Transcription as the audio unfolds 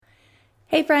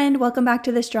Hey friend, welcome back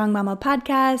to the Strong Mama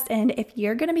podcast. And if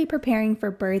you're going to be preparing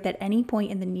for birth at any point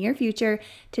in the near future,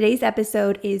 today's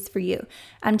episode is for you.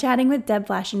 I'm chatting with Deb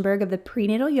Flashenberg of the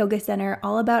Prenatal Yoga Center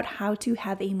all about how to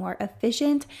have a more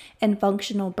efficient and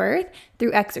functional birth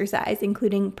through exercise,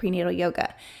 including prenatal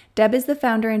yoga. Deb is the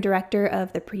founder and director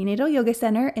of the Prenatal Yoga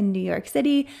Center in New York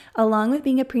City. Along with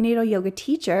being a prenatal yoga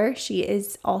teacher, she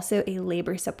is also a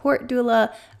labor support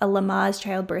doula, a Lamaze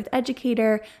childbirth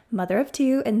educator, mother of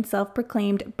two, and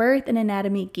self-proclaimed birth and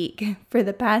anatomy geek. For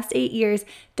the past 8 years,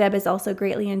 Deb has also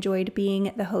greatly enjoyed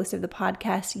being the host of the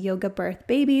podcast Yoga Birth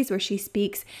Babies, where she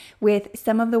speaks with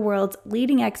some of the world's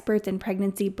leading experts in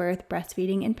pregnancy, birth,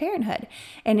 breastfeeding, and parenthood.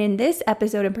 And in this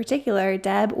episode in particular,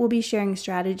 Deb will be sharing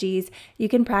strategies you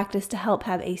can practice to help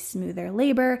have a smoother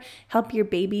labor, help your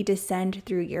baby descend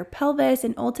through your pelvis,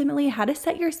 and ultimately how to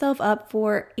set yourself up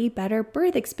for a better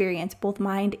birth experience, both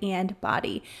mind and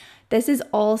body. This is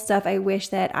all stuff I wish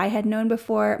that I had known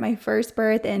before my first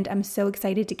birth, and I'm so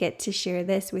excited to get to share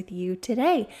this with you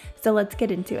today. So let's get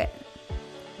into it.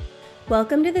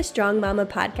 Welcome to the Strong Mama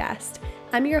podcast.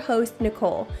 I'm your host,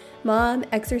 Nicole, mom,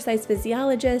 exercise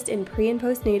physiologist, and pre- and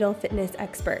postnatal fitness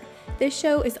expert. This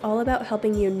show is all about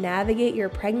helping you navigate your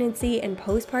pregnancy and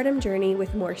postpartum journey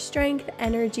with more strength,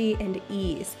 energy, and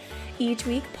ease. Each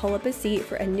week, pull up a seat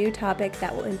for a new topic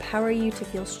that will empower you to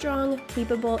feel strong,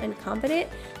 capable, and confident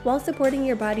while supporting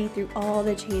your body through all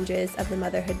the changes of the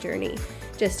motherhood journey.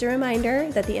 Just a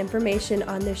reminder that the information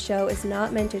on this show is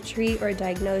not meant to treat or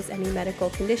diagnose any medical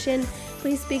condition.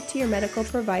 Please speak to your medical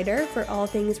provider for all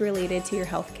things related to your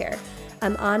healthcare.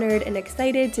 I'm honored and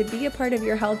excited to be a part of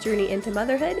your health journey into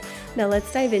motherhood. Now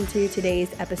let's dive into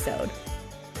today's episode.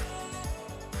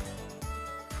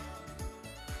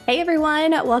 Hey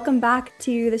everyone, welcome back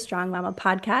to the Strong Mama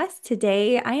podcast.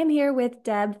 Today I am here with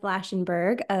Deb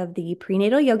Flashenberg of the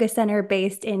Prenatal Yoga Center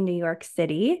based in New York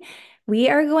City. We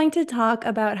are going to talk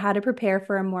about how to prepare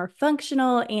for a more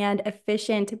functional and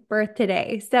efficient birth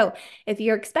today. So if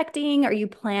you're expecting or you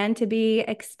plan to be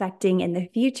expecting in the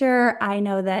future, I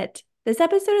know that this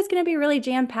episode is going to be really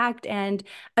jam-packed and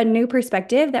a new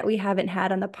perspective that we haven't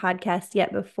had on the podcast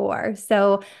yet before.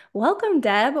 So welcome,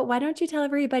 Deb. Why don't you tell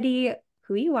everybody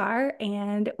who you are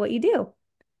and what you do?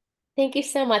 Thank you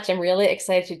so much. I'm really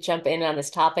excited to jump in on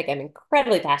this topic. I'm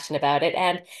incredibly passionate about it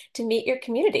and to meet your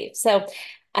community. So,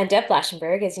 I'm Deb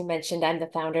Flashenberg. As you mentioned, I'm the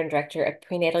founder and director of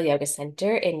Prenatal Yoga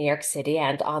Center in New York City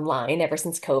and online. Ever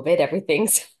since COVID,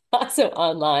 everything's also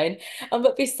online.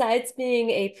 But besides being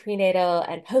a prenatal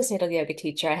and postnatal yoga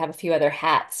teacher, I have a few other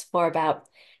hats. For about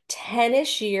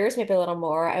 10-ish years, maybe a little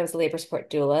more, I was a labor support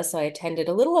doula, so I attended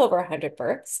a little over 100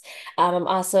 births. I'm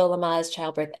also a Lamaze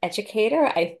childbirth educator.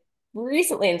 I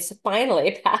recently and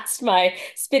finally passed my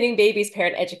spinning babies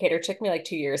parent educator. It took me like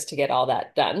 2 years to get all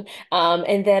that done.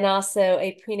 And then also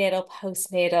a prenatal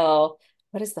postnatal,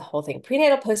 what is the whole thing?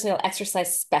 Prenatal postnatal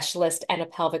exercise specialist and a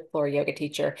pelvic floor yoga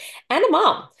teacher and a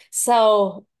mom.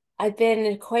 So I've been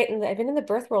in the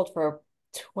birth world for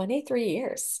 23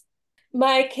 years.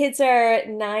 My kids are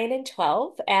 9 and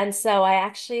 12. And so I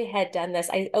actually had done this.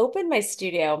 I opened my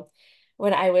studio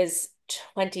when I was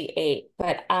 28,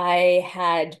 but I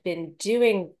had been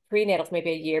doing prenatal for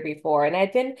maybe a year before. And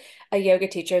I'd been a yoga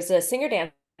teacher as a singer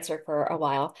dancer for a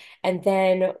while. And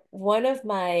then one of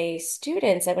my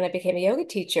students, when I became a yoga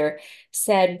teacher,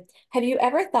 said, "Have you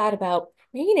ever thought about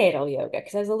prenatal yoga?"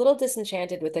 Because I was a little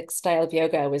disenchanted with the style of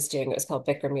yoga I was doing. It was called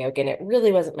Bikram yoga, and it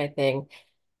really wasn't my thing.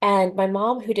 And my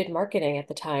mom, who did marketing at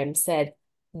the time, said,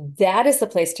 "That is the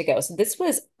place to go." So this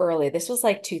was early. This was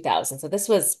like 2000. So this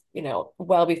was,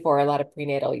 well before a lot of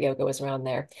prenatal yoga was around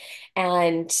there.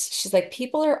 And she's like,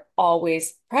 "People are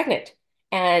always pregnant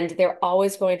and they're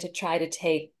always going to try to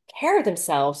take care of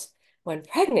themselves when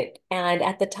pregnant." And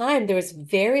at the time, there was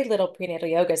very little prenatal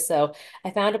yoga. So I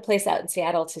found a place out in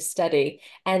Seattle to study.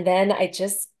 And then I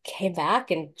just came back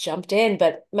and jumped in.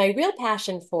 But my real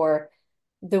passion for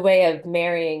the way of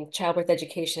marrying childbirth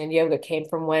education and yoga came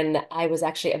from when I was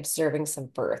actually observing some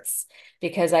births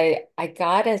because I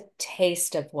got a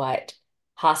taste of what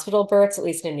hospital births, at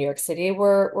least in New York City,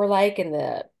 were like in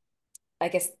the I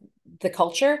guess the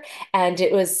culture, and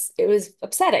it was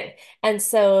upsetting. And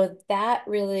so that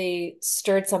really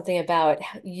stirred something about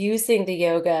using the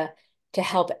yoga to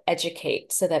help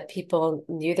educate so that people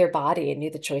knew their body and knew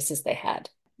the choices they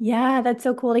had. Yeah, that's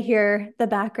so cool to hear the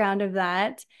background of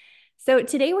that. So,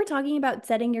 today we're talking about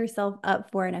setting yourself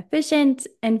up for an efficient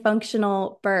and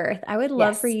functional birth. I would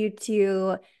love for Yes. you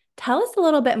to tell us a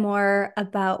little bit more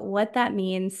about what that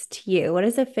means to you. What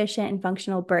does efficient and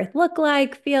functional birth look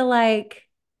like, feel like?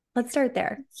 Let's start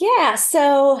there. Yeah,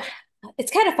 so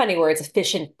it's kind of funny words,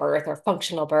 efficient birth or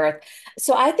functional birth.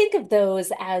 So I think of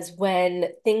those as when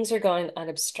things are going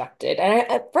unobstructed. And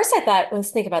at first I thought,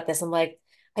 let's think about this. I'm like,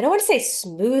 I don't want to say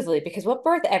smoothly because what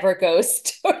birth ever goes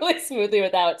totally smoothly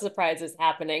without surprises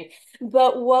happening?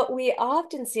 But what we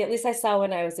often see, at least I saw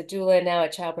when I was a doula and now a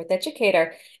childbirth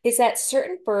educator, is that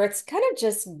certain births kind of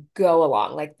just go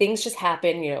along. Like things just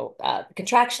happen,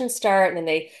 contractions start and then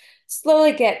they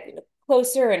slowly get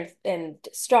closer and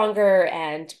stronger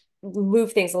and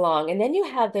move things along. And then you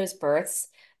have those births,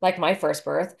 like my first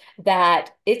birth, that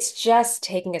it's just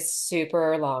taking a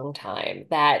super long time,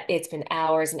 that it's been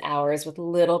hours and hours with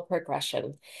little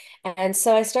progression. And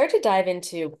so I started to dive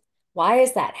into why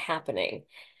is that happening?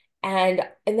 And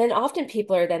then often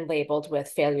people are then labeled with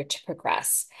failure to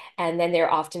progress. And then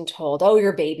they're often told, oh,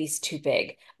 your baby's too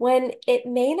big. When it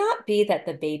may not be that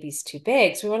the baby's too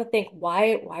big. So we want to think,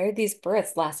 why are these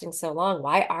births lasting so long?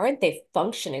 Why aren't they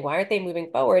functioning? Why aren't they moving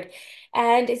forward?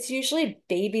 And it's usually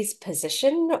baby's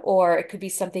position, or it could be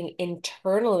something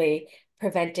internally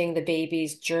preventing the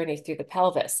baby's journey through the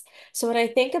pelvis. So when I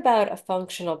think about a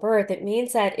functional birth, it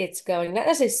means that it's going not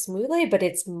necessarily smoothly, but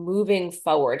it's moving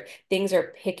forward. Things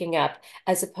are picking up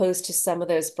as opposed to some of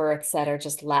those births that are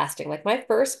just lasting. Like my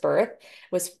first birth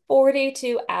was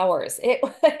 42 hours. It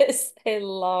was a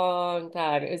long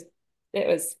time. It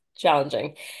was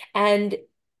challenging. And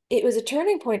it was a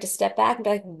turning point to step back and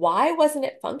be like, why wasn't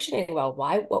it functioning well?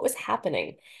 What was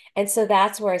happening? And so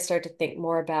that's where I started to think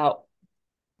more about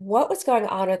what was going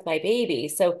on with my baby.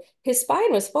 So his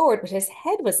spine was forward, but his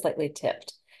head was slightly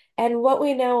tipped. And what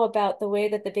we know about the way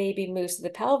that the baby moves to the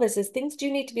pelvis is things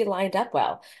do need to be lined up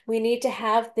well. We need to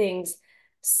have things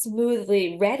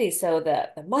smoothly ready. So the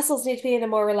muscles need to be in a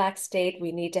more relaxed state.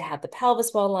 We need to have the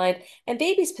pelvis well lined, and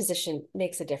baby's position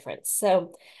makes a difference.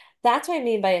 So that's what I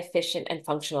mean by efficient and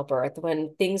functional birth,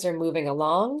 when things are moving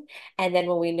along. And then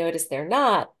when we notice they're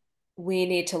not, we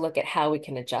need to look at how we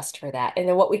can adjust for that and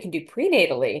then what we can do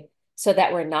prenatally so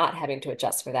that we're not having to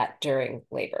adjust for that during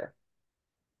labor.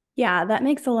 Yeah, that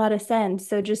makes a lot of sense.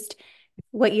 So just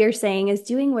what you're saying is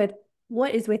doing with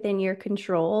what is within your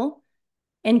control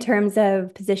in terms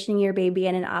of positioning your baby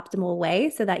in an optimal way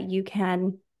so that you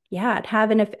can, yeah, have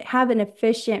an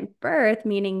efficient birth,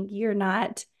 meaning you're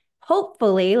not,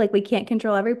 hopefully, like we can't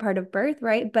control every part of birth,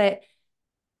 right? But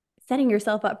setting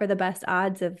yourself up for the best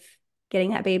odds of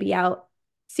getting that baby out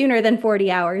sooner than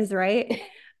 40 hours, right?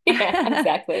 Yeah,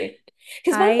 exactly.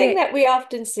 Because one thing I that we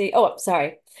often see, oh,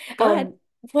 sorry. Go ahead.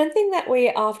 One thing that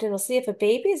we often will see if a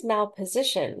baby is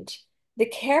malpositioned, the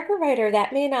care provider,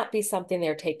 that may not be something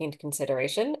they're taking into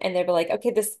consideration. And they'll be like,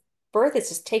 okay, this birth is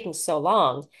just taking so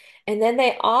long. And then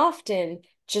they often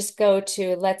just go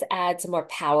to, let's add some more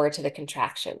power to the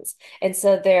contractions. And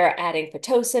so they're adding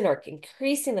Pitocin or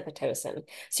increasing the Pitocin.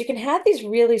 So you can have these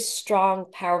really strong,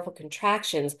 powerful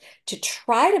contractions to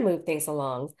try to move things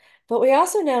along. But we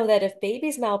also know that if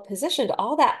baby's malpositioned,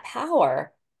 all that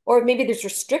power, or maybe there's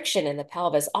restriction in the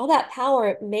pelvis, all that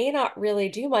power may not really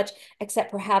do much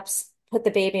except perhaps put the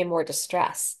baby in more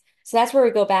distress. So that's where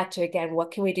we go back to again,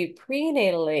 what can we do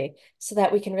prenatally so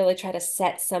that we can really try to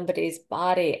set somebody's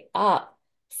body up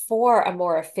for a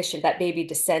more efficient, that baby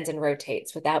descends and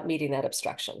rotates without meeting that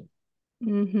obstruction.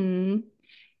 Mm-hmm.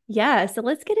 Yeah, so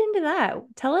let's get into that.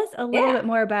 Tell us a little Yeah. bit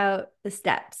more about the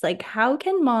steps. Like, how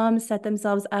can moms set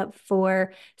themselves up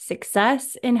for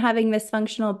success in having this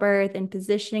functional birth and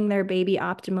positioning their baby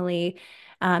optimally?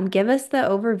 Give us the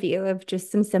overview of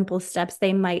just some simple steps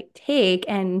they might take,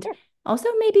 and also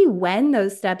maybe when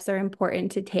those steps are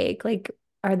important to take. Like,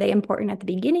 are they important at the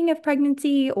beginning of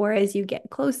pregnancy or as you get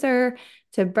closer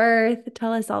to birth?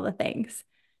 Tell us all the things.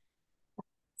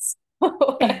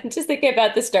 I'm just thinking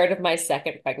about the start of my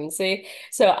second pregnancy.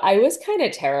 So I was kind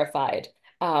of terrified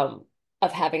of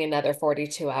having another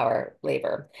 42-hour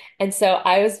labor. And so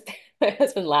my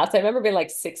husband laughs. I remember being like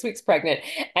 6 weeks pregnant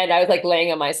and I was like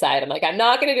laying on my side. I'm like, I'm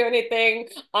not going to do anything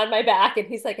on my back. And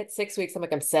he's like, at 6 weeks, I'm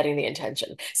like, I'm setting the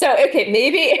intention. So, okay,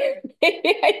 maybe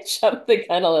I jumped the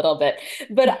gun a little bit.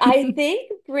 But I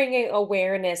think bringing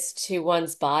awareness to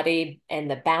one's body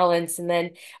and the balance, and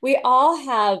then we all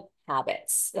have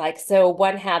habits. Like, so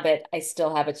one habit I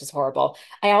still have, which is horrible.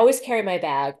 I always carry my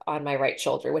bag on my right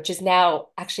shoulder, which is now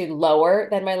actually lower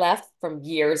than my left from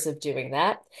years of doing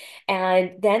that.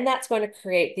 And then that's going to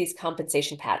create these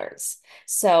compensation patterns.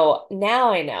 So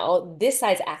now I know this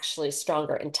side's actually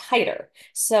stronger and tighter.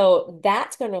 So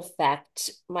that's going to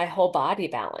affect my whole body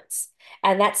balance.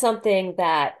 And that's something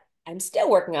that I'm still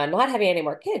working on, not having any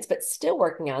more kids, but still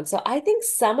working on. So I think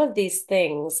some of these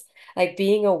things, like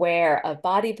being aware of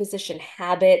body position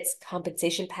habits,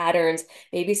 compensation patterns,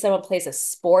 maybe someone plays a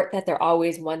sport that they're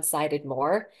always one-sided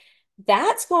more.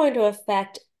 that's going to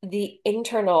affect the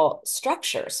internal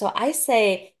structure. So I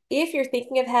say, if you're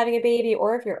thinking of having a baby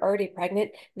or if you're already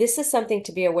pregnant, this is something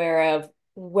to be aware of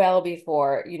well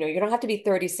before, you don't have to be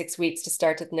 36 weeks to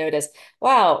start to notice,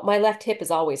 wow, my left hip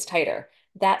is always tighter.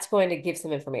 That's going to give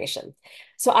some information.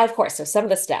 So of course, so some of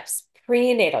the steps,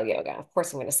 prenatal yoga. Of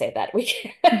course, I'm going to say that. We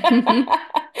can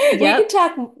Yep.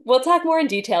 talk, we'll talk more in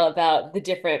detail about the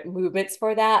different movements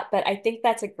for that, but I think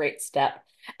that's a great step.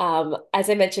 As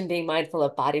I mentioned, being mindful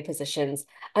of body positions.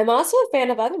 I'm also a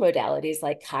fan of other modalities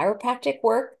like chiropractic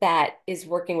work that is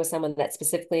working with someone that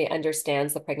specifically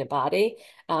understands the pregnant body.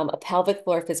 A pelvic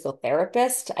floor physical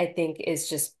therapist, I think, is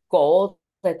just gold.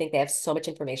 I think they have so much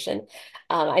information.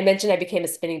 I mentioned I became a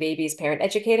Spinning Babies parent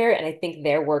educator, and I think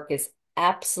their work is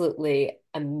absolutely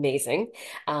amazing.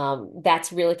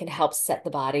 That's really can help set the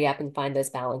body up and find those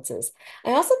balances.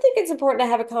 I also think it's important to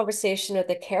have a conversation with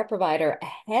the care provider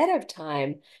ahead of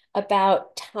time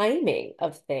about timing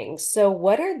of things. So,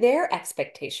 what are their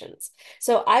expectations?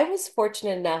 So, I was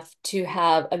fortunate enough to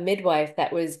have a midwife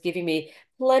that was giving me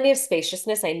plenty of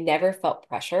spaciousness. I never felt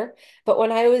pressure. But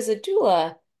when I was a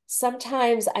doula,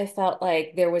 sometimes I felt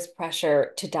like there was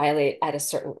pressure to dilate at a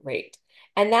certain rate.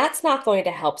 And that's not going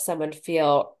to help someone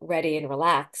feel ready and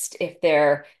relaxed if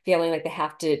they're feeling like they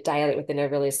have to dilate within a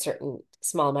really certain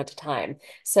small amount of time.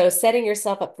 So setting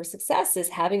yourself up for success is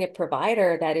having a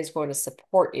provider that is going to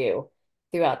support you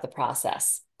throughout the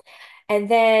process. And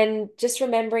then just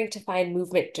remembering to find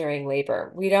movement during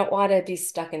labor. We don't want to be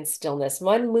stuck in stillness.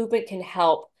 One movement can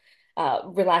help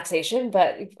relaxation,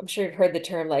 but I'm sure you've heard the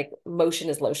term like motion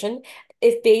is lotion.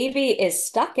 If baby is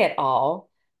stuck at all,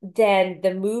 then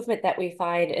the movement that we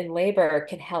find in labor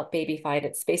can help baby find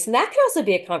its space. And that can also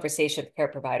be a conversation with care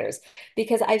providers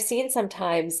because I've seen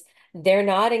sometimes they're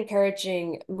not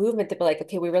encouraging movement to be like,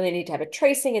 okay, we really need to have a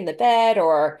tracing in the bed,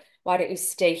 or why don't you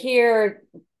stay here?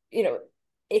 You know,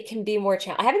 it can be more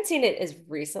challenging. I haven't seen it as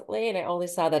recently, and I only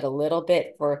saw that a little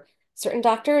bit for certain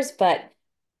doctors, but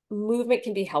movement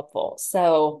can be helpful.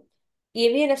 So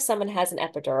even if someone has an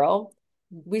epidural,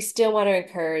 we still want to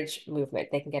encourage movement.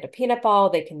 They can get a peanut ball,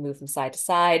 they can move from side to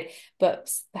side, but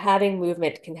having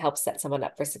movement can help set someone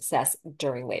up for success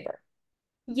during labor.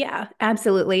 Yeah,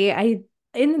 absolutely.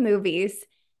 In the movies,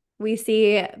 we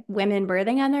see women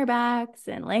birthing on their backs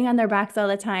and laying on their backs all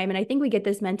the time. And I think we get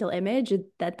this mental image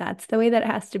that that's the way that it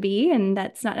has to be. And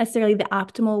that's not necessarily the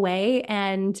optimal way.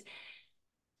 And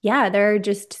yeah, there are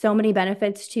just so many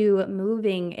benefits to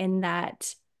moving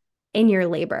in your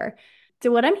labor.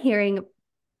 So, what I'm hearing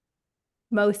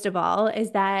most of all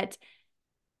is that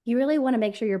you really want to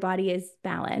make sure your body is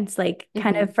balanced, like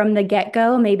kind Mhm. of from the get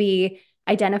go, maybe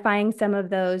identifying some of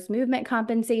those movement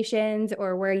compensations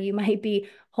or where you might be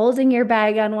holding your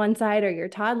bag on one side or your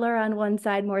toddler on one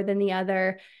side more than the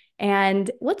other.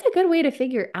 And what's a good way to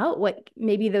figure out what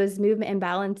maybe those movement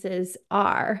imbalances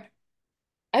are?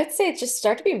 I would say just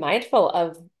start to be mindful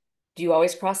of, do you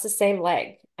always cross the same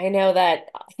leg? I know that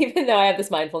even though I have this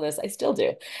mindfulness, I still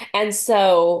do. And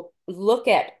so look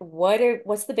at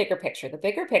what's the bigger picture? The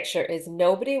bigger picture is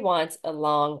nobody wants a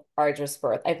long, arduous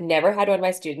birth. I've never had one of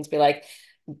my students be like,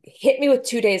 hit me with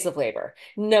 2 days of labor.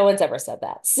 No one's ever said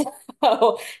that.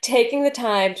 So taking the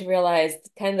time to realize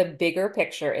kind of the bigger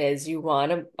picture is you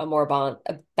want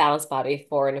a balanced body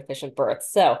for an efficient birth.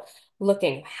 So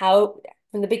looking how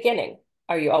from the beginning,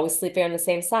 are you always sleeping on the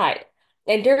same side?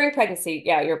 And during pregnancy,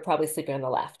 yeah, you're probably sleeping on the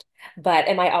left. But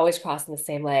am I always crossing the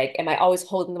same leg? Am I always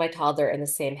holding my toddler in the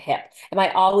same hip? Am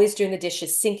I always doing the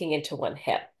dishes sinking into one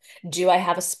hip? Do I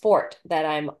have a sport that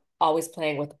I'm always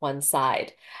playing with one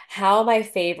side? How am I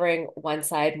favoring one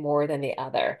side more than the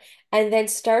other? And then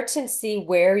start to see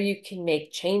where you can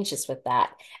make changes with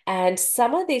that. And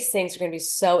some of these things are going to be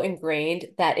so ingrained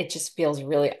that it just feels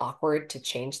really awkward to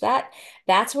change that.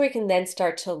 That's where we can then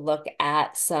start to look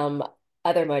at some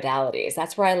other modalities.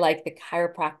 That's where I like the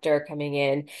chiropractor coming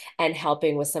in and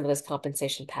helping with some of those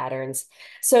compensation patterns.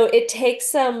 So it takes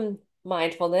some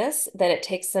mindfulness, then it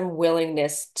takes some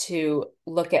willingness to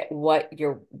look at what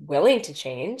you're willing to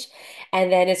change.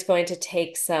 And then it's going to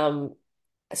take some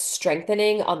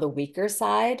strengthening on the weaker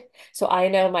side. So I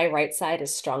know my right side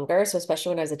is stronger. So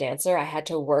especially when I was a dancer, I had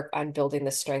to work on building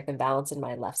the strength and balance in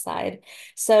my left side.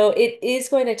 So it is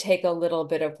going to take a little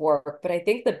bit of work, but I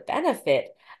think the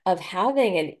benefit of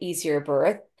having an easier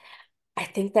birth, I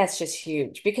think that's just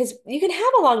huge because you can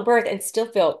have a long birth and still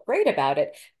feel great about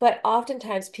it. But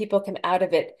oftentimes people come out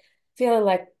of it feeling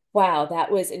like, wow,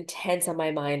 that was intense on my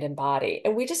mind and body.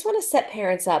 And we just want to set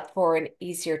parents up for an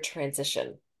easier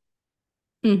transition.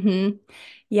 Mm-hmm.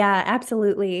 Yeah,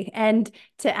 absolutely. And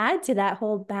to add to that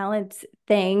whole balance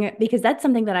thing, because that's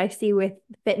something that I see with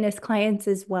fitness clients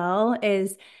as well,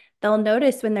 is they'll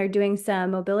notice when they're doing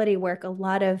some mobility work, a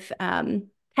lot of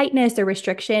tightness or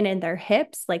restriction in their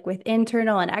hips, like with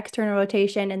internal and external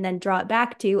rotation, and then draw it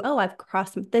back to, oh, I've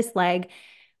crossed this leg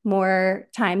more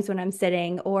times when I'm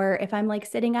sitting, or if I'm like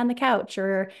sitting on the couch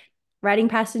or riding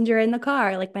passenger in the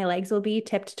car, like my legs will be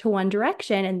tipped to one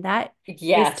direction, and that is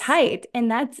Yes. tight.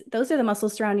 And those are the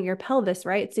muscles surrounding your pelvis,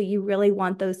 right? So you really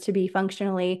want those to be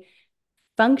functioning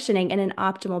in an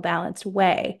optimal balanced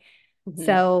way. Mhm.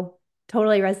 So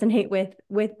totally resonate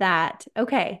with that.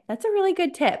 Okay, that's a really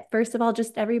good tip. First of all,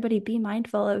 just everybody be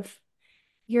mindful of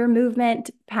your movement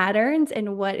patterns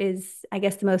and what is, I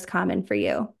guess, the most common for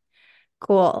you.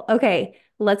 Cool. Okay,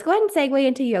 let's go ahead and segue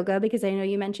into yoga because I know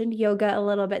you mentioned yoga a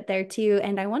little bit there too,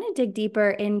 and I want to dig deeper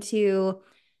into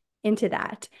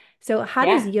that. So, how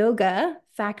does Yeah. yoga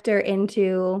factor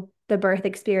into the birth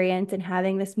experience and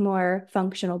having this more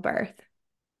functional birth?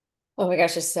 Oh my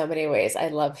gosh, there's so many ways. I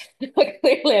love,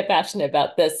 clearly I'm passionate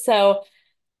about this. So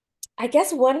I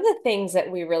guess one of the things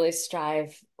that we really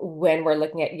strive when we're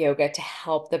looking at yoga to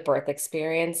help the birth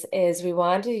experience is we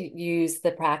want to use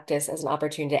the practice as an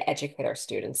opportunity to educate our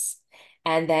students.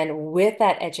 And then with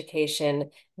that education,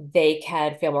 they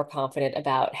can feel more confident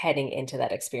about heading into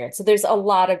that experience. So there's a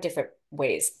lot of different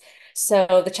ways.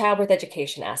 So the childbirth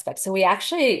education aspect. So we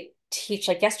actually teach,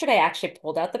 like yesterday, I actually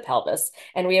pulled out the pelvis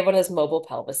and we have one of those mobile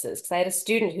pelvises because I had a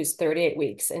student who's 38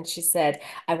 weeks and she said,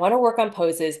 I want to work on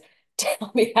poses to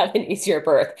help me have an easier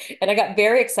birth. And I got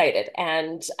very excited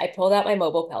and I pulled out my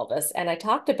mobile pelvis and I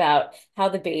talked about how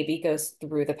the baby goes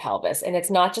through the pelvis. And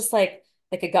it's not just like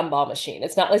a gumball machine.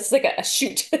 It's not it's like a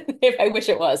chute, if I wish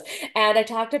it was. And I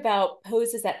talked about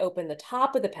poses that open the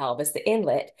top of the pelvis, the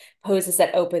inlet, poses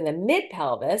that open the mid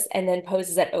pelvis, and then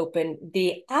poses that open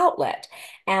the outlet.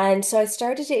 And so I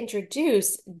started to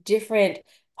introduce different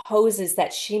poses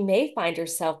that she may find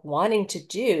herself wanting to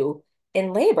do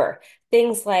in labor.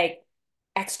 Things like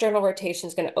external rotation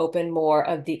is going to open more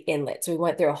of the inlet. So we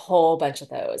went through a whole bunch of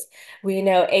those. We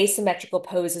know asymmetrical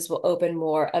poses will open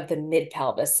more of the mid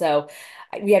pelvis. So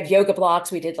we have yoga blocks.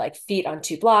 We did like feet on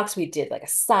two blocks. We did like a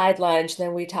side lunge.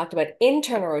 Then we talked about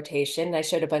internal rotation. And I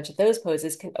showed a bunch of those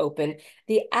poses can open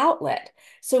the outlet.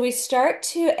 So we start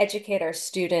to educate our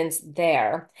students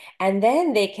there, and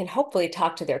then they can hopefully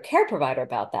talk to their care provider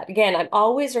about that. Again, I'm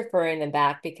always referring them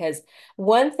back because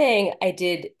one thing I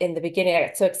did in the beginning, I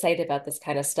got so excited about this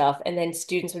kind of stuff. And then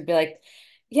students would be like,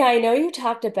 yeah, I know you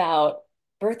talked about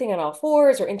birthing on all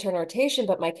fours or internal rotation,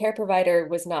 but my care provider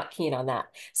was not keen on that.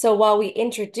 So while we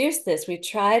introduce this, we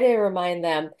try to remind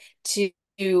them to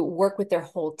work with their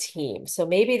whole team. So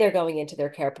maybe they're going into their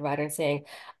care provider and saying,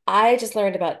 I just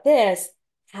learned about this.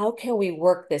 How can we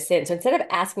work this in? So instead of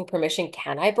asking permission,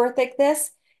 can I birth like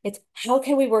this? It's how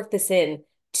can we work this in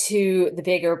to the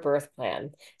bigger birth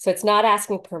plan? So it's not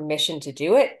asking permission to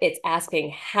do it, it's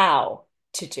asking how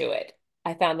to do it.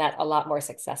 I found that a lot more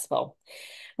successful.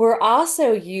 We're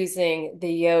also using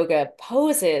the yoga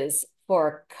poses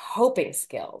for coping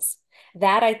skills.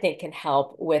 That I think can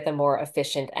help with a more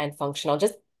efficient and functional,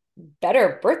 just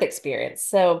better birth experience.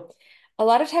 So a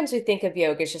lot of times we think of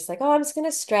yoga as just like, oh, I'm just going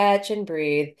to stretch and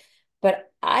breathe. But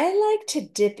I like to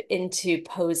dip into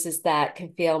poses that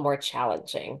can feel more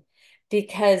challenging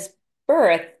because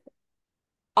birth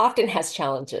often has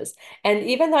challenges. And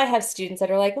even though I have students that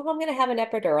are like, oh, I'm going to have an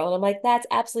epidural, and I'm like, that's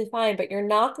absolutely fine, but you're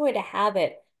not going to have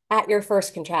it at your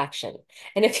first contraction.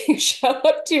 And if you show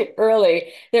up too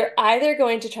early, they're either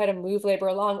going to try to move labor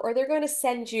along or they're going to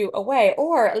send you away.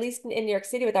 Or at least in New York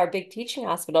City with our big teaching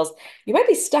hospitals, you might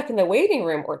be stuck in the waiting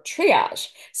room or triage.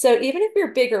 So even if your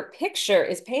bigger picture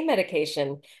is pain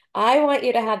medication, I want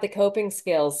you to have the coping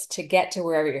skills to get to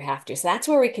wherever you have to. So that's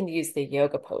where we can use the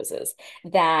yoga poses,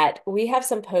 that we have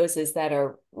some poses that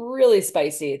are really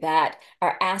spicy, that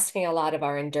are asking a lot of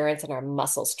our endurance and our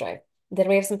muscle strength. Then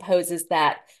we have some poses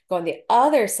that go on the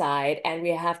other side and we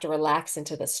have to relax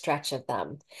into the stretch of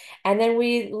them. And then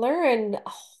we learn a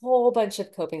whole bunch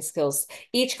of coping skills.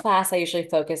 Each class, I usually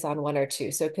focus on one or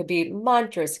two. So it could be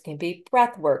mantras, it can be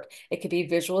breath work, it could be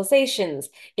visualizations,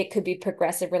 it could be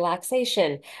progressive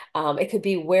relaxation. It could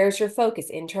be where's your focus,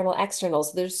 internal, external.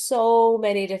 So there's so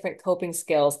many different coping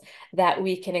skills that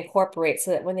we can incorporate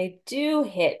so that when they do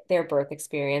hit their birth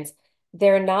experience,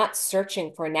 they're not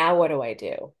searching for now, what do I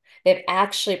do? They've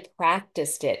actually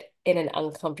practiced it in an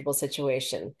uncomfortable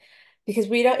situation. Because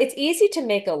we don't, it's easy to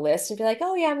make a list and be like,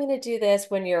 oh, yeah, I'm going to do this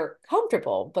when you're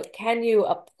comfortable. But can you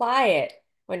apply it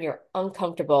when you're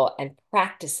uncomfortable and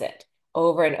practice it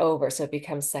over and over so it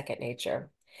becomes second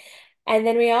nature? And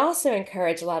then we also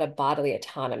encourage a lot of bodily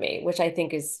autonomy, which I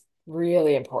think is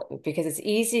really important because it's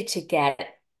easy to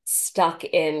get stuck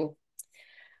in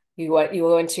You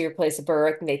go into your place of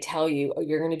birth and they tell you, oh,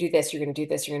 you're going to do this, you're going to do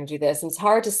this, you're going to do this. And it's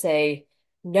hard to say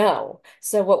no.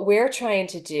 So what we're trying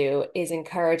to do is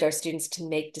encourage our students to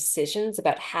make decisions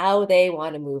about how they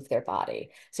want to move their body.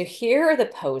 So here are the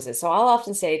poses. So I'll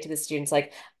often say to the students,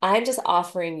 like, I'm just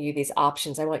offering you these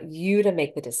options. I want you to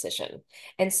make the decision.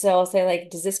 And so I'll say, like,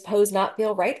 does this pose not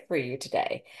feel right for you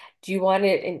today? Do you want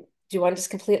it in, do you want to just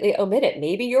completely omit it?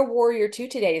 Maybe your warrior two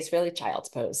today is really child's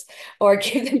pose, or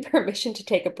give them permission to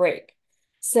take a break.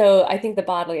 So I think the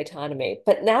bodily autonomy.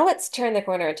 But now let's turn the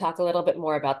corner and talk a little bit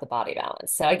more about the body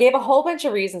balance. So I gave a whole bunch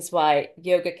of reasons why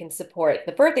yoga can support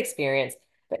the birth experience,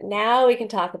 but now we can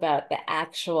talk about the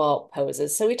actual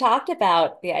poses. So we talked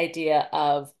about the idea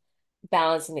of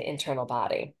balancing the internal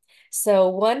body. So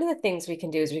one of the things we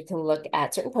can do is we can look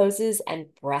at certain poses and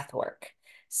breath work.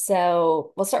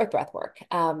 So we'll start with breath work.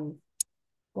 One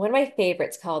of my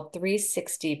favorites called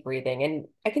 360 breathing. And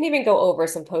I can even go over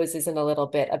some poses in a little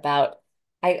bit about,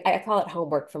 I call it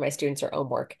homework for my students or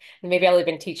homework. And maybe I'll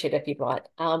even teach it if you want.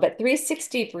 But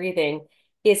 360 breathing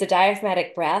is a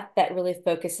diaphragmatic breath that really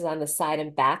focuses on the side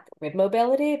and back rib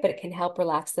mobility, but it can help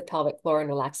relax the pelvic floor and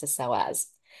relax the psoas.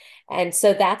 And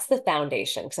so that's the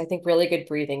foundation, because I think really good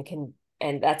breathing can,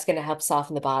 and that's going to help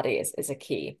soften the body is a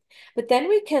key. But then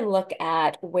we can look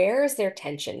at where is their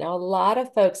tension. Now, a lot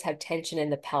of folks have tension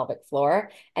in the pelvic floor,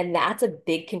 and that's a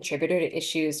big contributor to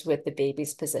issues with the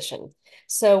baby's position.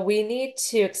 So we need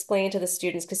to explain to the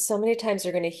students, because so many times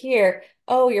they're going to hear,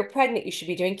 oh, you're pregnant, you should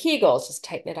be doing Kegels, just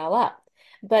tighten it all up.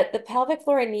 But the pelvic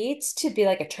floor needs to be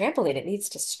like a trampoline, it needs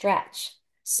to stretch.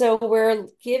 So we're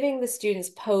giving the students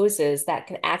poses that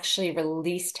can actually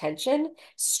release tension,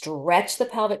 stretch the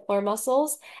pelvic floor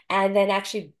muscles, and then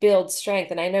actually build strength.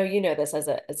 And I know you know this as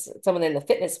someone in the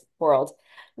fitness world.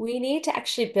 We need to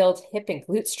actually build hip and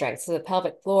glute strength so the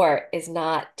pelvic floor is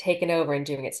not taken over and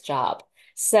doing its job.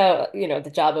 So,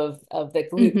 the job of the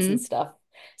glutes and Mm-hmm. stuff.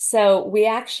 So we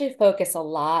actually focus a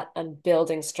lot on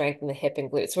building strength in the hip and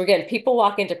glutes. So again, people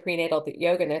walk into prenatal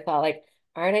yoga and they thought like,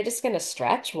 aren't I just going to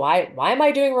stretch? Why am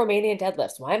I doing Romanian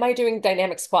deadlifts? Why am I doing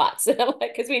dynamic squats? And I'm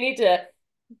like, because we need to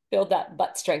build that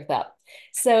butt strength up.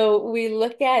 So we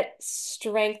look at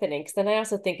strengthening, because then I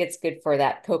also think it's good for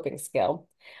that coping skill.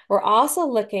 We're also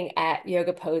looking at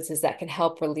yoga poses that can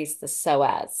help release the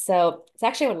psoas. So it's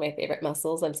actually one of my favorite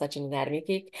muscles. I'm such an anatomy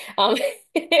geek.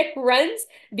 It runs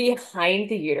behind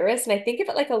the uterus, and I think of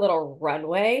it like a little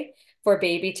runway for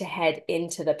baby to head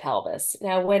into the pelvis.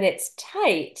 Now, when it's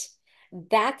tight,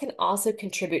 that can also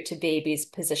contribute to baby's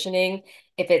positioning.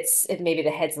 If maybe the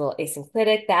head's a little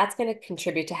asynclitic, that's going to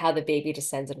contribute to how the baby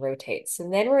descends and rotates.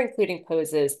 And then we're including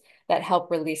poses that help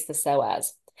release the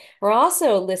psoas. We're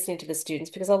also listening to the students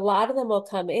because a lot of them will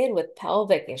come in with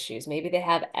pelvic issues. Maybe they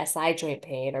have SI joint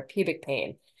pain or pubic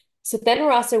pain. So then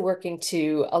we're also working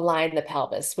to align the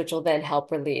pelvis, which will then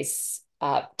help release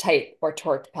tight or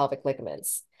torqued pelvic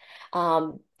ligaments.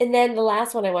 And then the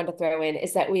last one I wanted to throw in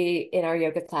is that in our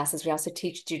yoga classes, we also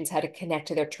teach students how to connect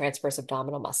to their transverse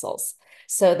abdominal muscles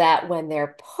so that when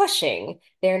they're pushing,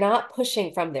 they're not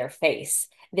pushing from their face.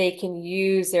 They can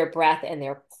use their breath and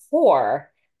their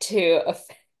core to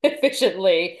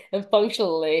efficiently and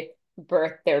functionally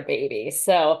birth their baby.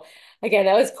 So again,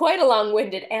 that was quite a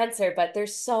long-winded answer, but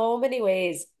there's so many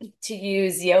ways to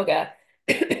use yoga,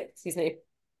 excuse me,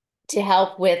 to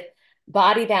help with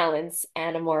body balance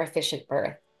and a more efficient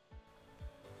birth.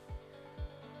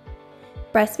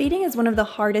 Breastfeeding is one of the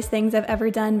hardest things I've ever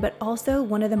done, but also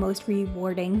one of the most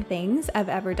rewarding things I've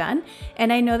ever done.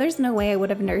 And I know there's no way I would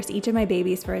have nursed each of my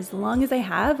babies for as long as I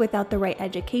have without the right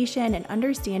education and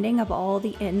understanding of all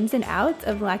the ins and outs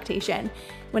of lactation.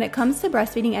 When it comes to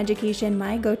breastfeeding education,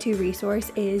 my go-to resource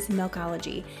is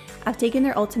Milkology. I've taken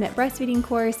their ultimate breastfeeding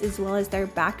course as well as their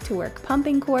back to work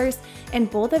pumping course, and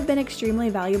both have been extremely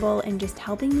valuable in just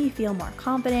helping me feel more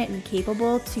confident and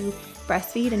capable to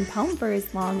breastfeed and pump for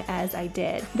as long as I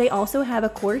did. They also have a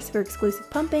course for exclusive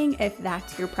pumping if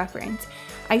that's your preference.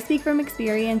 I speak from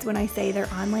experience when I say their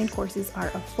online courses are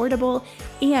affordable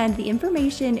and the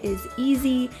information is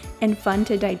easy and fun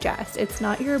to digest. It's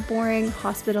not your boring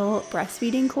hospital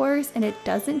breastfeeding course, and it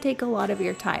doesn't take a lot of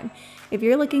your time. If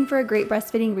you're looking for a great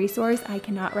breastfeeding resource, I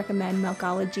cannot recommend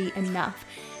Milkology enough.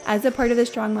 As a part of the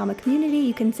Strong Mama community,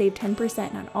 you can save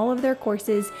 10% on all of their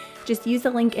courses. Just use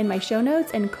the link in my show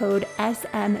notes and code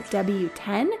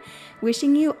SMW10.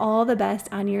 Wishing you all the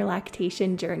best on your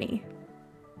lactation journey.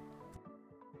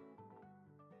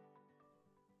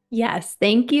 Yes,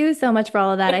 thank you so much for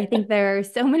all of that. I think there are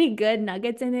so many good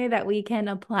nuggets in there that we can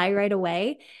apply right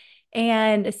away.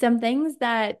 And some things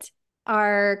that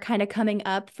are kind of coming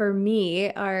up for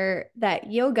me are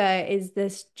that yoga is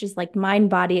this just like mind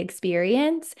body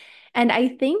experience. And I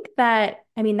think that,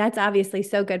 I mean, that's obviously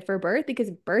so good for birth because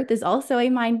birth is also a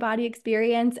mind body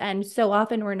experience. And so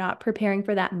often we're not preparing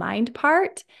for that mind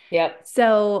part. Yep.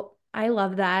 So I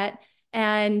love that.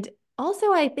 And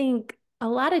also, I think a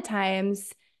lot of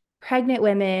times pregnant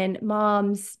women,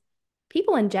 moms,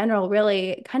 people in general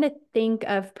really kind of think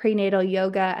of prenatal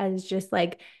yoga as just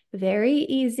like very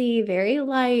easy, very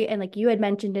light. And like you had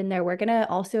mentioned in there, we're going to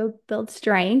also build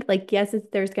strength. Like, yes,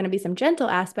 there's going to be some gentle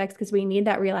aspects because we need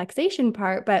that relaxation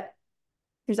part, but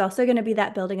there's also going to be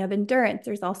that building of endurance.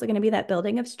 There's also going to be that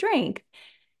building of strength.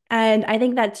 And I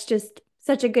think that's just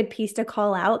such a good piece to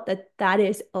call out that that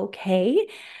is okay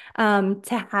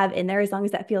to have in there as long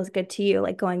as that feels good to you,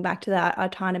 like going back to that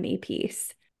autonomy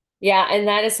piece. Yeah, and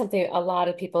that is something a lot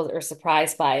of people are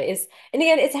surprised by is, and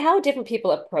again, it's how different people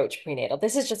approach prenatal.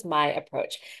 This is just my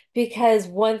approach because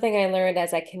one thing I learned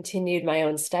as I continued my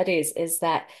own studies is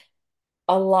that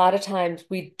a lot of times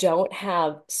we don't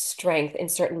have strength in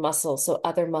certain muscles, so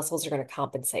other muscles are going to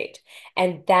compensate.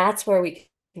 And that's where we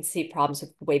can see problems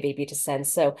with the way baby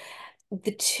descends. So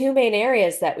the two main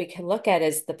areas that we can look at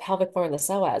is the pelvic floor and the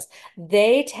psoas.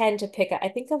 They tend to pick up, I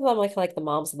think of them like the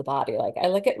moms of the body. Like I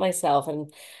look at myself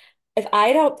and if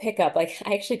I don't pick up, like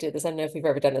I actually did this. I don't know if you've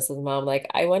ever done this as a mom. Like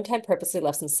I one time purposely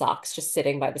left some socks just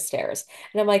sitting by the stairs.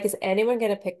 And I'm like, is anyone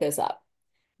going to pick those up?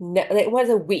 No, it was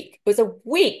a week. It was a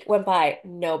week went by.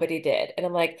 Nobody did. And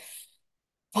I'm like,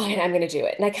 fine, I'm going to do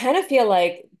it. And I kind of feel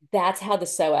like that's how the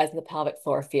psoas and the pelvic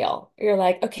floor feel. You're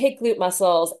like, okay, glute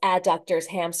muscles, adductors,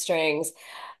 hamstrings,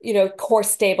 core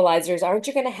stabilizers, aren't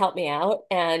you going to help me out?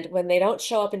 And when they don't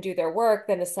show up and do their work,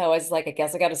 then the psoas is like, I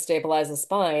guess I got to stabilize the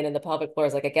spine. And the pelvic floor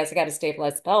is like, I guess I got to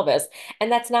stabilize the pelvis.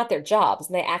 And that's not their jobs.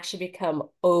 And they actually become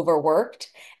overworked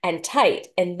and tight.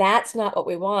 And that's not what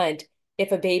we want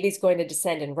if a baby's going to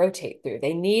descend and rotate through.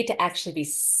 They need to actually be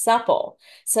supple.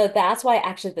 So that's why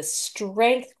actually the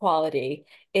strength quality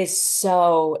is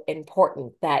so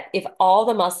important that if all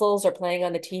the muscles are playing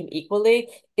on the team equally,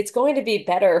 it's going to be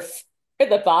better for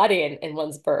the body in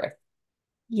one's birth.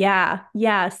 Yeah,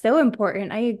 yeah, so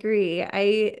important. I agree.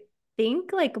 I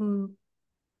think like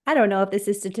I don't know if this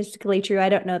is statistically true. I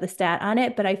don't know the stat on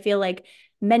it, but I feel like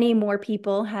many more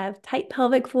people have tight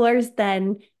pelvic floors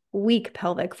than weak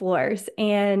pelvic floors. Well,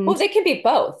 And they can be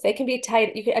both. They can be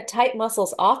tight. A tight muscle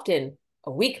is often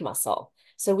a weak muscle.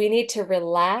 So we need to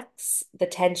relax the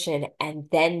tension and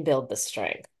then build the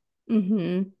strength.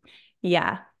 mhm,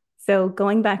 yeah. So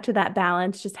going back to that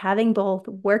balance, just having both,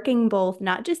 working both,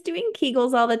 not just doing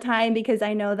Kegels all the time, because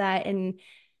I know that in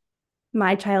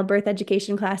my childbirth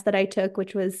education class that I took,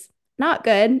 which was not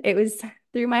good, it was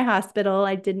through my hospital.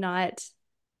 I did not,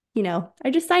 I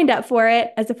just signed up for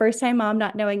it as a first time mom,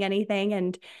 not knowing anything.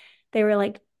 And they were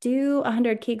like, do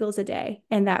 100 Kegels a day.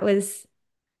 And that was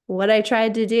what I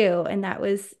tried to do. And that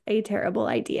was a terrible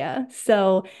idea.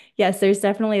 So, yes, there's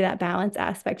definitely that balance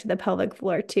aspect to the pelvic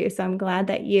floor too. So, I'm glad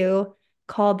that you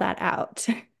called that out.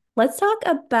 Let's talk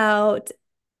about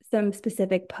some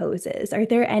specific poses. Are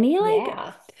there any like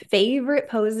Yeah. favorite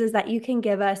poses that you can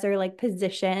give us or like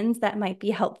positions that might be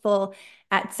helpful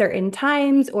at certain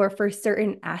times or for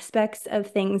certain aspects of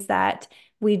things that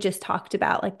we just talked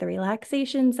about, like the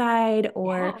relaxation side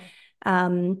or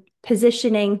Yeah.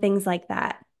 positioning, things like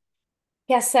that?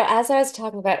 Yeah, so as I was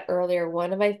talking about earlier,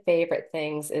 one of my favorite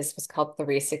things is what's called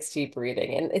 360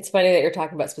 breathing. And it's funny that you're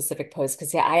talking about specific poses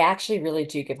because yeah, I actually really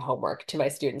do give homework to my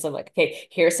students. I'm like, okay,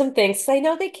 here's some things. So I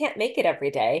know they can't make it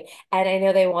every day. And I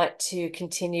know they want to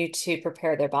continue to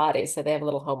prepare their bodies. So they have a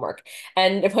little homework.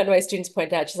 And one of my students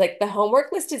pointed out, she's like, the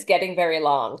homework list is getting very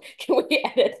long. Can we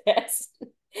edit this?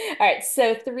 All right,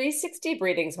 so 360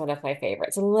 breathing is one of my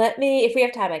favorites. And let me, if we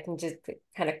have time, I can just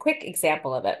kind of quick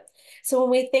example of it. So when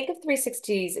we think of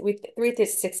 360s,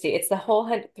 360, it's the whole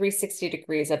 360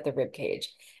 degrees of the rib cage.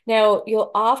 Now,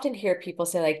 you'll often hear people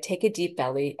say, like, take a deep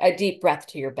breath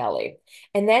to your belly.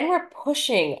 And then we're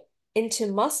pushing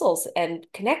into muscles and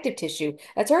connective tissue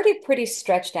that's already pretty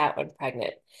stretched out when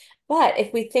pregnant. But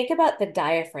if we think about the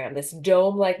diaphragm, this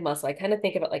dome-like muscle, I kind of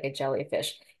think of it like a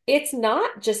jellyfish. It's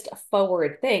not just a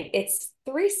forward thing. It's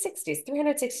 360,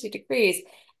 360 degrees.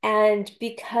 And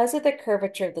because of the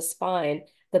curvature of the spine,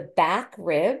 the back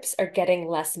ribs are getting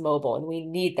less mobile, and we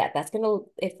need that. That's going to,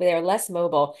 if they're less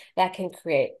mobile, that can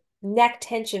create neck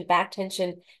tension, back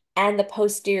tension, and the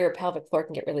posterior pelvic floor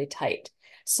can get really tight.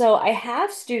 So I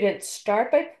have students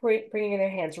start by bringing their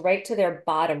hands right to their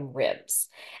bottom ribs.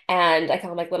 And I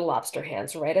call them like little lobster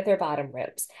hands right at their bottom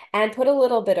ribs and put a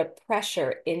little bit of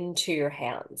pressure into your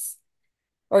hands.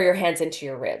 or your hands into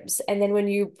your ribs. And then when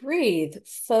you breathe,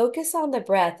 focus on the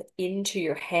breath into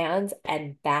your hands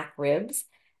and back ribs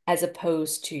as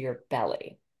opposed to your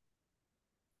belly.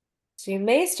 So you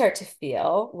may start to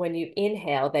feel when you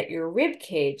inhale that your rib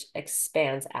cage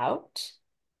expands out.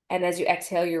 And as you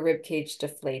exhale, your rib cage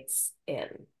deflates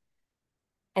in.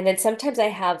 And then sometimes I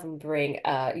have them bring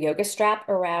a yoga strap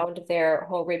around their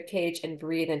whole rib cage and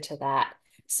breathe into that.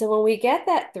 So when we get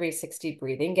that 360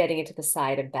 breathing, getting into the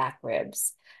side and back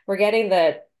ribs, we're getting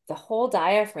the whole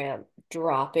diaphragm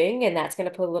dropping, and that's going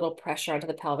to put a little pressure onto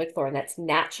the pelvic floor, and that's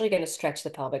naturally going to stretch the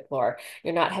pelvic floor.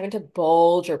 You're not having to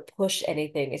bulge or push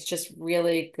anything. It's just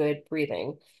really good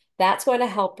breathing. That's going to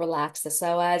help relax the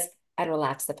psoas and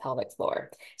relax the pelvic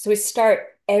floor. So we start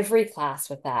every class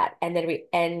with that. And then we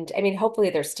end, I mean, hopefully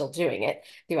they're still doing it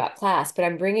throughout class, but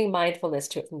I'm bringing mindfulness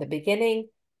to it from the beginning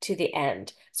to the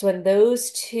end. So when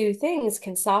those two things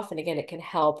can soften, again, it can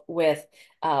help with,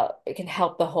 it can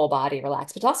help the whole body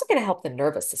relax, but it's also going to help the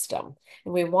nervous system.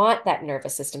 And we want that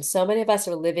nervous system. So many of us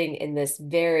are living in this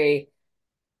very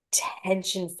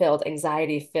tension filled,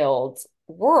 anxiety filled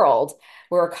world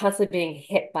where we're constantly being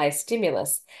hit by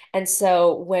stimulus. And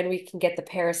so when we can get the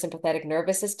parasympathetic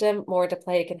nervous system more into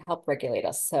play, it can help regulate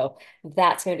us. So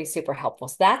that's going to be super helpful.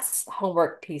 So that's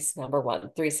homework piece number one,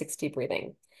 360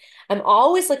 breathing. I'm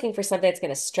always looking for something that's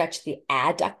going to stretch the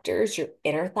adductors, your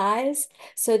inner thighs.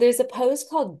 So there's a pose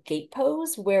called gate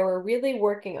pose where we're really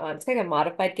working on, it's kind of a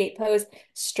modified gate pose,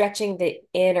 stretching the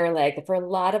inner leg. For a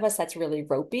lot of us, that's really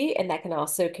ropey, and that can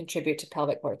also contribute to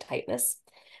pelvic floor tightness.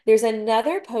 There's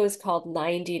another pose called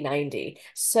 90-90.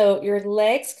 So your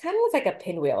legs kind of look like a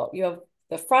pinwheel. You have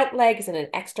the front legs in an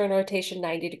external rotation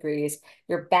 90 degrees,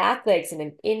 your back legs in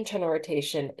an internal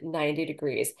rotation 90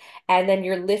 degrees. And then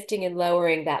you're lifting and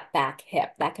lowering that back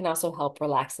hip. That can also help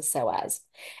relax the psoas.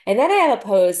 And then I have a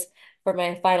pose for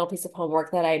my final piece of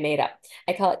homework that I made up.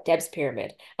 I call it Deb's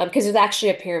Pyramid because there's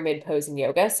actually a pyramid pose in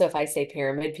yoga. So if I say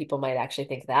pyramid, people might actually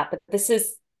think that. But this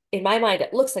is, in my mind,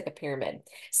 it looks like a pyramid.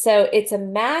 So it's a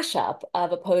mashup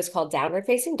of a pose called Downward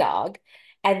Facing Dog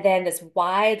and then this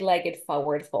wide-legged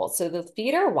forward fold. So the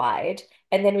feet are wide,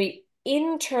 and then we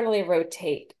internally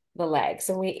rotate the legs.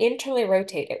 So when we internally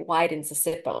rotate, it widens the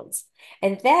sit bones.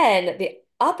 And then the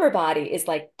upper body is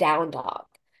like down dog.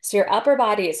 So your upper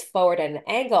body is forward at an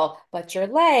angle, but your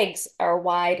legs are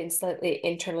wide and slightly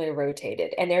internally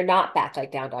rotated. And they're not back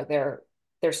like down dog. They're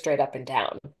straight up and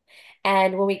down.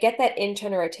 And when we get that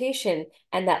internal rotation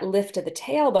and that lift of the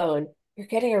tailbone, you're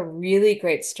getting a really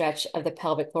great stretch of the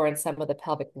pelvic floor and some of the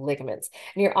pelvic ligaments.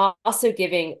 And you're also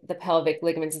giving the pelvic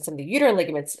ligaments and some of the uterine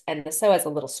ligaments and the psoas a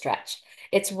little stretch.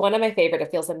 It's one of my favorite. It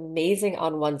feels amazing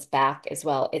on one's back as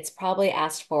well. It's probably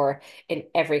asked for in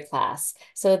every class.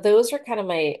 So those are kind of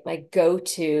my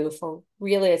go-to for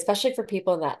really, especially for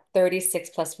people in that 36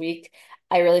 plus week.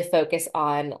 I really focus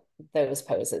on those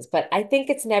poses. But I think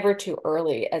it's never too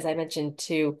early, as I mentioned,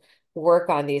 to work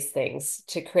on these things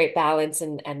to create balance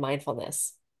and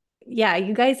mindfulness. Yeah,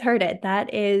 you guys heard it.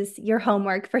 That is your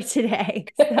homework for today.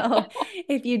 So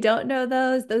if you don't know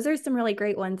those are some really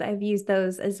great ones. I've used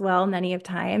those as well many of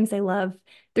times. I love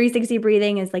 360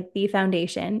 breathing is like the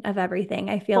foundation of everything.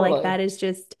 I feel like Totally. that is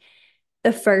just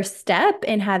the first step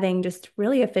in having just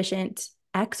really efficient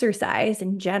exercise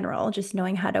in general, just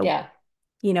knowing how to, Yeah,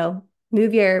 you know,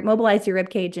 mobilize your rib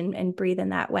cage and breathe in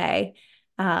that way.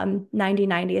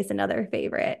 90-90 is another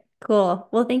favorite. Cool.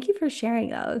 Well, thank you for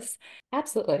sharing those.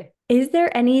 absolutely. Is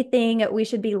there anything we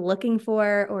should be looking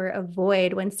for or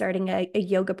avoid when starting a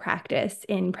yoga practice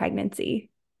in pregnancy?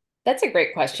 That's a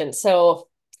great question. So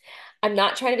I'm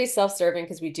not trying to be self-serving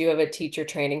because we do have a teacher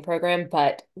training program,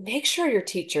 but make sure your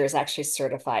teacher is actually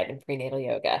certified in prenatal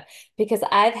yoga because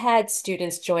I've had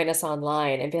students join us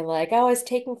online and be like, oh, I was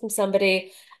taking from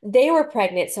somebody, they were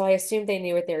pregnant, so I assumed they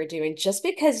knew what they were doing. Just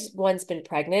because one's been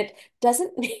pregnant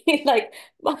doesn't mean like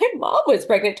my mom was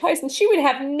pregnant twice and she would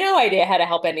have no idea how to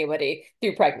help anybody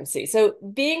through pregnancy. So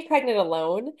being pregnant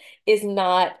alone is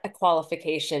not a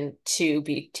qualification to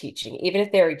be teaching, even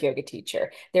if they're a yoga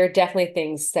teacher. There are definitely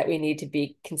things that we need to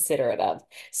be considerate of.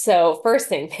 So, first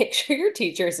thing, make sure your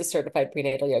teacher is a certified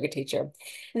prenatal yoga teacher.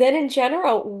 Then, in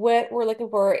general, what we're looking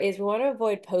for is we want to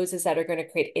avoid poses that are going to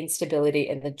create instability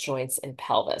in the joints and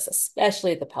pelvis,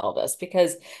 especially the pelvis,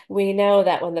 because we know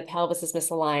that when the pelvis is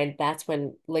misaligned, that's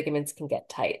when ligaments can get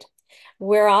tight.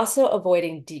 We're also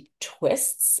avoiding deep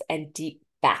twists and deep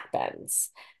back bends.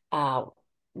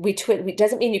 it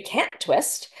doesn't mean you can't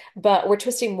twist, but we're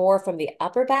twisting more from the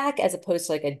upper back as opposed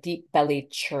to like a deep belly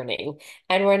churning.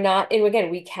 And we're not, and again,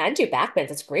 we can do back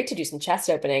bends. It's great to do some chest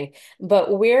opening,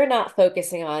 but we're not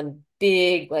focusing on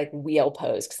big like wheel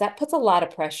pose because that puts a lot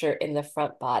of pressure in the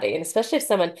front body. And especially if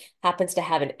someone happens to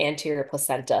have an anterior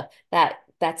placenta, that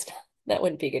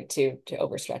wouldn't be good to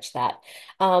overstretch that.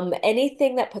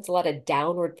 Anything that puts a lot of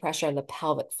downward pressure on the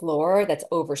pelvic floor that's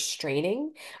overstraining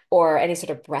or any sort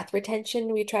of breath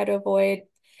retention we try to avoid.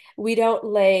 We don't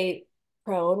lay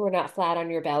prone, we're not flat on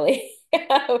your belly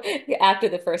after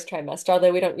the first trimester,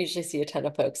 although we don't usually see a ton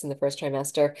of folks in the first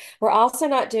trimester. We're also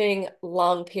not doing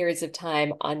long periods of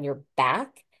time on your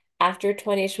back after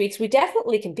 20-ish weeks. We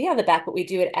definitely can be on the back, but we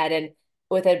do it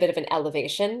with a bit of an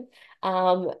elevation.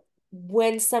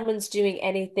 When someone's doing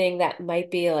anything that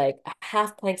might be like a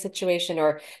half plank situation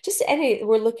or just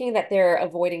we're looking that they're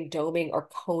avoiding doming or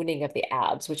coning of the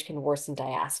abs, which can worsen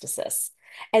diastasis.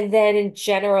 And then in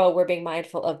general, we're being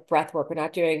mindful of breath work. We're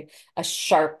not doing a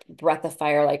sharp breath of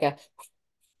fire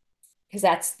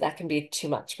because that can be too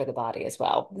much for the body as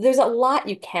well. There's a lot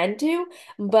you can do,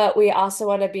 but we also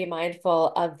want to be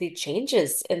mindful of the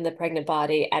changes in the pregnant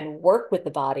body and work with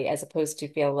the body as opposed to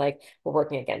feeling like we're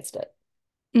working against it.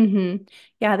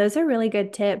 Yeah, those are really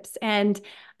good tips. And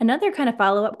another kind of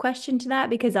follow-up question to that,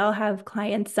 because I'll have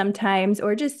clients sometimes,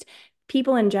 or just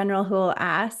people in general who will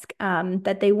ask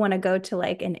that they want to go to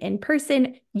like an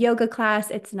in-person yoga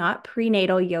class. It's not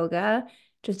prenatal yoga,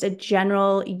 just a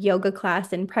general yoga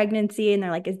class in pregnancy. And they're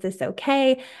like, is this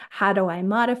okay? How do I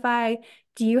modify?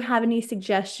 Do you have any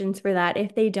suggestions for that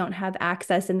if they don't have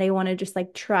access and they want to just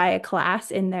like try a class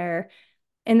in their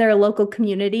local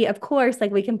community? Of course,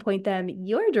 like we can point them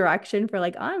your direction for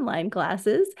like online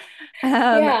classes.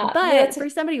 Yeah, no, But for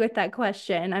somebody with that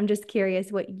question, I'm just curious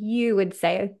what you would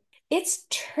say. it's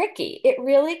tricky. It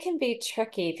really can be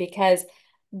tricky because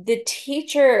the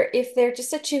teacher, if they're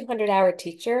just a 200-hour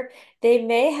teacher, they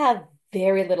may have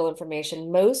very little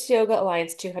information. Most Yoga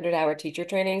Alliance 200-hour teacher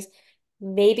trainings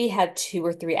maybe have 2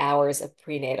 or 3 hours of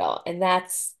prenatal, and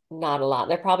that's not a lot.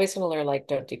 They're probably just going to learn like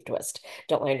don't deep twist,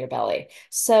 don't lie on your belly.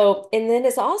 So, and then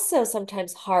it's also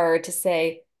sometimes hard to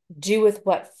say do with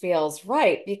what feels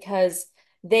right because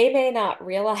they may not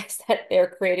realize that they're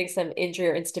creating some injury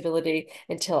or instability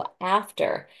until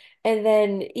after. And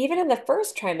then even in the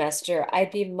first trimester,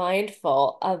 I'd be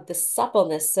mindful of the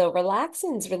suppleness. So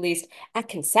relaxin's released at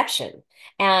conception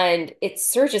and it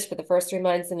surges for the first 3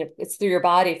 months and it's through your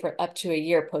body for up to a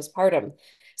year postpartum.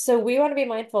 So we want to be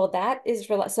mindful that is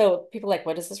so people are like,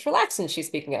 what is this relaxin she's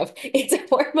speaking of? It's a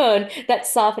hormone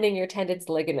that's softening your tendons,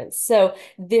 ligaments. So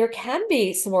there can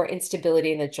be some more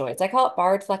instability in the joints. I call it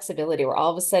barred flexibility, where all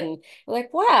of a sudden you're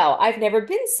like, wow, I've never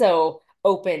been so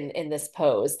open in this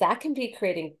pose. That can be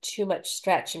creating too much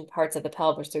stretch in parts of the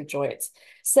pelvis or joints.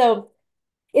 So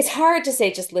it's hard to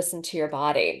say just listen to your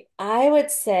body. I would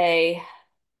say,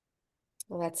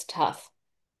 well, that's tough.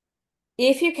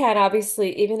 If you can,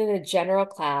 obviously, even in a general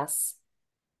class,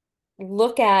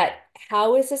 look at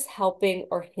how is this helping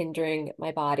or hindering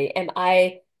my body? Am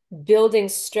I building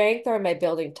strength or am I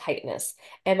building tightness?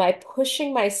 Am I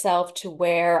pushing myself to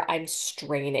where I'm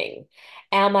straining?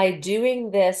 Am I doing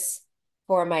this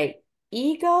for my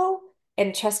ego?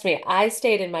 And trust me, I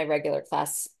stayed in my regular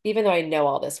class, even though I know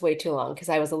all this way too long because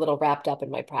I was a little wrapped up in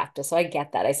my practice. So I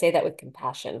get that. I say that with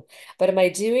compassion. But am I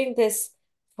doing this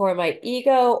for my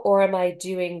ego or am I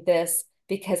doing this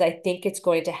because I think it's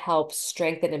going to help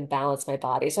strengthen and balance my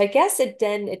body? So I guess it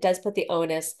does put the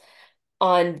onus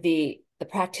on the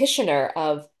practitioner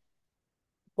of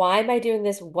why am I doing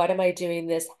this? What am I doing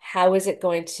this? How is it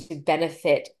going to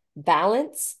benefit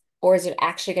balance? Or is it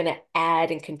actually going to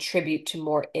add and contribute to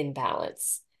more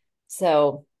imbalance?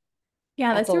 So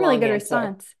Yeah, that's a that's a really long good answer.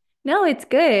 response. No, it's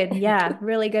good. Yeah,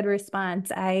 really good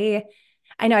response.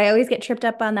 I know I always get tripped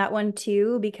up on that one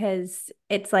too because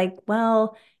it's like,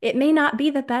 well, it may not be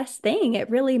the best thing.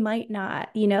 It really might not.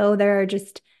 There are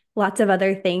just lots of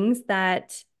other things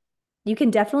that you can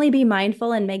definitely be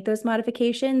mindful and make those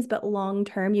modifications, but long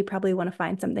term, you probably want to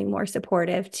find something more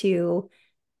supportive to,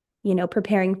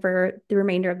 preparing for the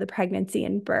remainder of the pregnancy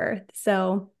and birth.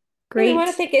 So And we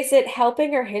want to great. think, is it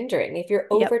helping or hindering? If you're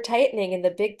over Yep. tightening in the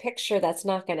big picture, that's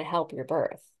not going to help your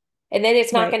birth. And then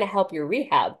it's not going Right. to help your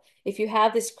rehab. If you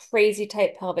have this crazy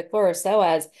tight pelvic floor or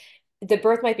psoas, the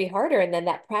birth might be harder. And then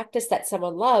that practice that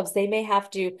someone loves, they may have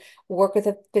to work with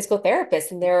a physical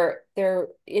therapist and their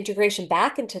integration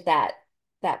back into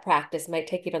that practice might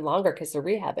take even longer because they're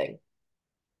rehabbing.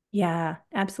 Yeah,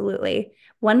 absolutely.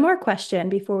 One more question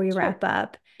before we Sure. wrap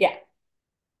up. Yeah.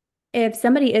 If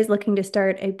somebody is looking to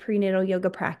start a prenatal yoga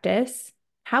practice,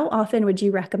 how often would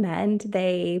you recommend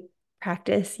they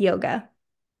practice yoga?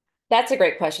 That's a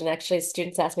great question. Actually,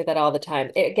 students ask me that all the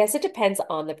time. I guess it depends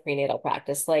on the prenatal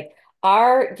practice. Like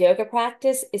our yoga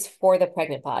practice is for the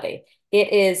pregnant body.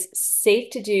 It is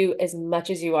safe to do as much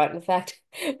as you want. In fact,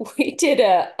 we did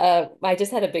I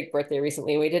just had a big birthday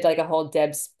recently. We did like a whole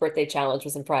Deb's birthday challenge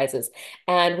with some prizes.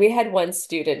 And we had one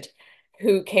student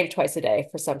who came twice a day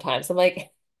for some time. So I'm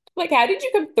like, how did you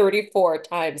come 34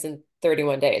 times in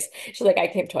 31 days? She's like, I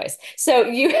came twice. So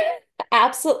you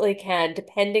absolutely can,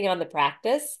 depending on the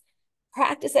practice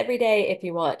every day if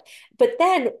you want. But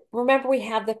then remember, we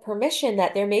have the permission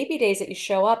that there may be days that you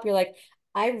show up, you're like,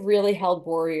 I really held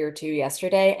Warrior 2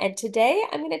 yesterday, and today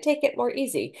I'm going to take it more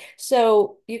easy.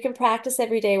 So you can practice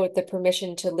every day with the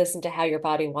permission to listen to how your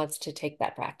body wants to take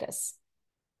that practice.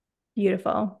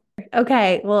 Beautiful.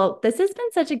 Okay, well, this has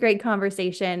been such a great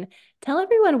conversation. Tell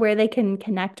everyone where they can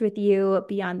connect with you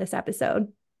beyond this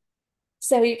episode.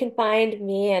 So you can find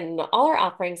me and all our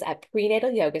offerings at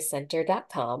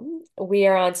prenatalYogaCenter.com. We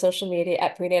are on social media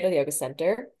at Prenatal Yoga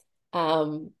Center.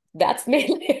 That's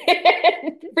mainly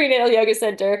Prenatal Yoga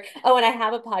Center. Oh, and I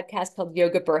have a podcast called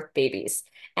Yoga Birth Babies.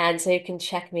 And so you can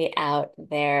check me out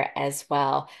there as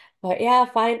well. But yeah,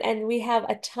 fine. And we have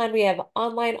a ton. We have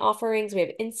online offerings, we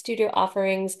have in-studio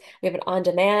offerings, we have an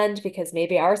on-demand because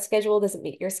maybe our schedule doesn't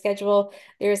meet your schedule.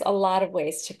 There's a lot of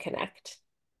ways to connect.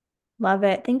 Love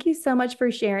it. Thank you so much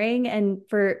for sharing and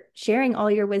for sharing all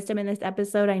your wisdom in this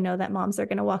episode. I know that moms are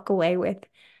going to walk away with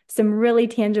some really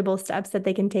tangible steps that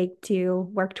they can take to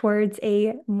work towards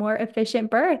a more efficient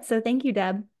birth. So thank you,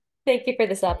 Deb. Thank you for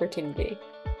this opportunity.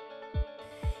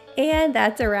 And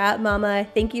that's a wrap, Mama.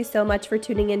 Thank you so much for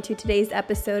tuning into today's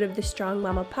episode of the Strong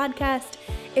Mama podcast.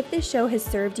 If this show has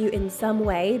served you in some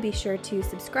way, be sure to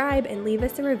subscribe and leave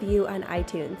us a review on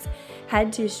iTunes.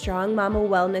 Head to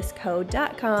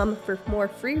strongmamawellnessco.com for more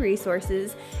free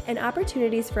resources and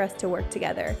opportunities for us to work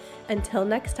together. Until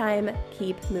next time,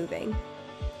 keep moving.